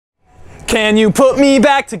Can you put me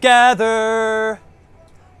back together?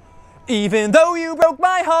 Even though you broke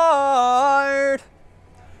my heart.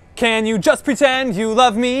 Can you just pretend you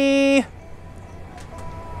love me?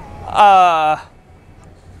 Can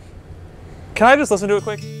I just listen to it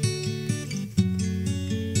quick?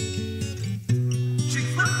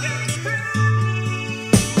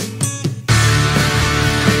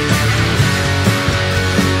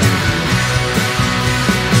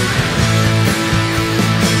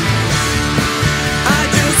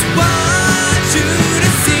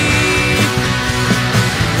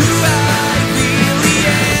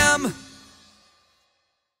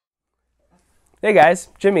 Hey guys,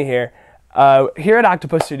 Jimmy here. Here at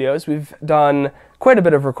Octopus Studios, we've done quite a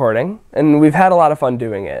bit of recording, and we've had a lot of fun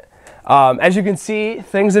doing it. As you can see,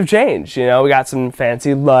 things have changed. You know, we got some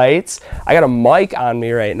fancy lights. I got a mic on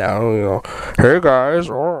me right now. You know, hey guys,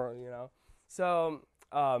 you know. So,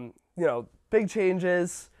 you know, big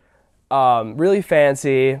changes, really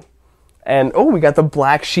fancy. And oh, we got the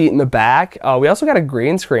black sheet in the back. We also got a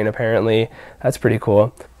green screen apparently. That's pretty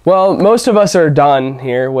cool. Well, most of us are done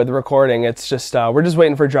here with recording. It's just, we're just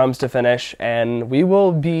waiting for drums to finish, and we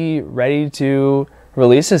will be ready to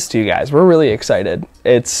release this to you guys. We're really excited.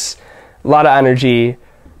 It's a lot of energy,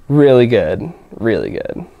 really good, really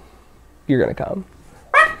good. You're gonna come.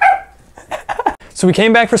 So we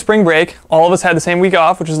came back for spring break. All of us had the same week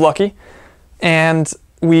off, which is lucky. And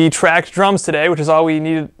we tracked drums today, which is all we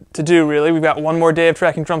needed to do, really. We've got one more day of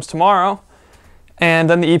tracking drums tomorrow. And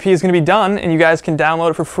then the EP is going to be done, and you guys can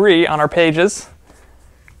download it for free on our pages.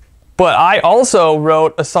 But I also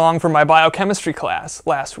wrote a song for my biochemistry class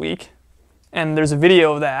last week, and there's a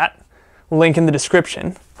video of that, link in the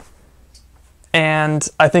description. And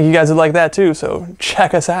I think you guys would like that too, so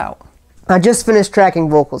check us out. I just finished tracking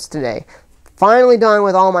vocals today. Finally done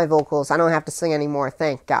with all my vocals. I don't have to sing anymore,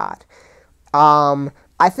 thank God.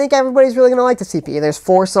 I think everybody's really going to like this EP. There's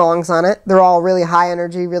 4 songs on it. They're all really high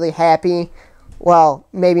energy, really happy. Well,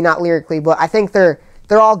 maybe not lyrically, but I think they're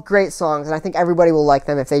all great songs, and I think everybody will like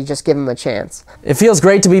them if they just give them a chance. It feels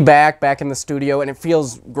great to be back in the studio, and it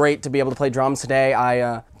feels great to be able to play drums today.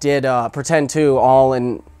 I did Pretend 2 all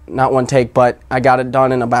in not one take, but I got it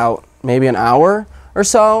done in about maybe an hour or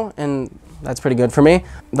so, and that's pretty good for me.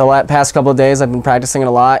 The past couple of days I've been practicing it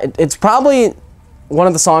a lot. It's probably one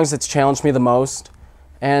of the songs that's challenged me the most,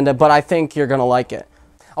 and but I think you're gonna like it.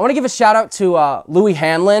 I want to give a shout out to Louis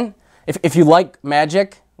Hanlon. If you like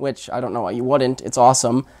magic, which I don't know why you wouldn't, it's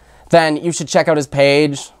awesome, then you should check out his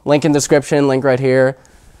page. Link in description, link right here.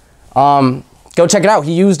 Go check it out.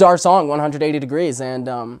 He used our song, 180 Degrees, and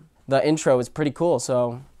the intro is pretty cool.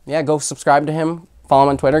 So yeah, go subscribe to him, follow him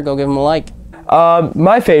on Twitter, go give him a like.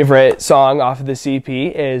 My favorite song off of this EP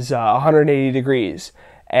is 180 Degrees.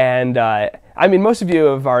 And I mean, most of you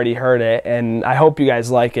have already heard it, and I hope you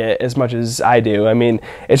guys like it as much as I do. I mean,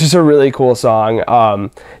 it's just a really cool song.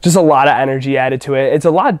 Just a lot of energy added to it. It's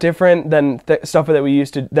a lot different than stuff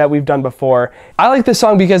that we've done before. I like this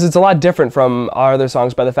song because it's a lot different from our other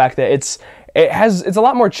songs by the fact that it's a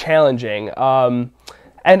lot more challenging. And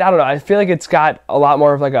I don't know, I feel like it's got a lot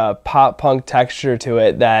more of like a pop punk texture to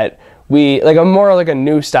it that more like a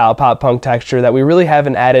new style pop punk texture that we really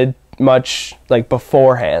haven't added much like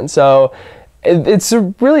beforehand. So it's a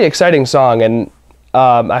really exciting song, and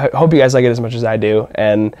I hope you guys like it as much as I do.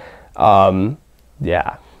 And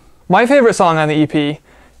yeah, my favorite song on the EP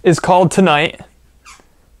is called Tonight.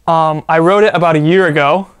 I wrote it about a year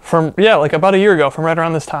ago from right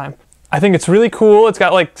around this time. I think it's really cool. It's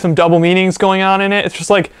got like some double meanings going on in it. It's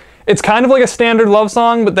just like, it's kind of like a standard love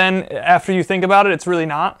song, but then after you think about it, it's really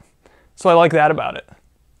not. So I like that about it,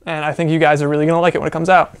 and I think you guys are really gonna like it when it comes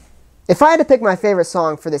out. If I had to pick my favorite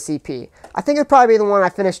song for this EP, I think it'd probably be the one I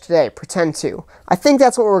finished today, Pretend 2. I think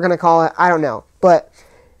that's what we're going to call it. I don't know. But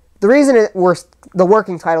the reason the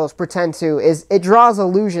working title is Pretend 2 is it draws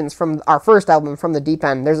allusions from our first album, From the Deep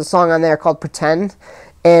End. There's a song on there called Pretend,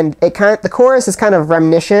 and the chorus is kind of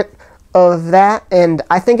reminiscent of that, and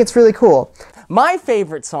I think it's really cool. My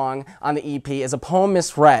favorite song on the EP is A Poem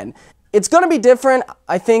Misread. It's going to be different.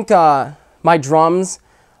 I think my drums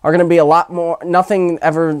are going to be a lot more, nothing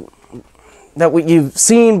ever that you've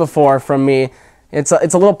seen before from me. It's a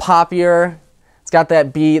little poppier. It's got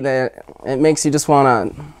that beat that it makes you just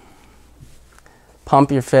want to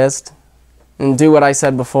pump your fist and do what I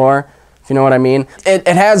said before, if you know what I mean. It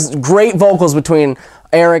has great vocals between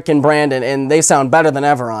Eric and Brandon, and they sound better than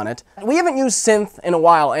ever on it. We haven't used synth in a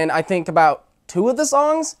while, and I think about 2 of the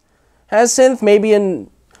songs has synth. Maybe in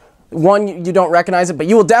one you don't recognize it, but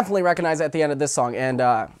you will definitely recognize it at the end of this song, and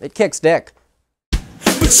it kicks dick.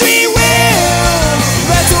 But she will,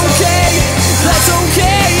 that's okay,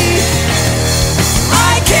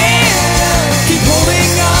 I can't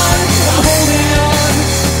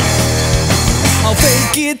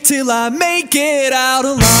fake it till I make it out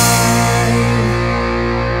alive.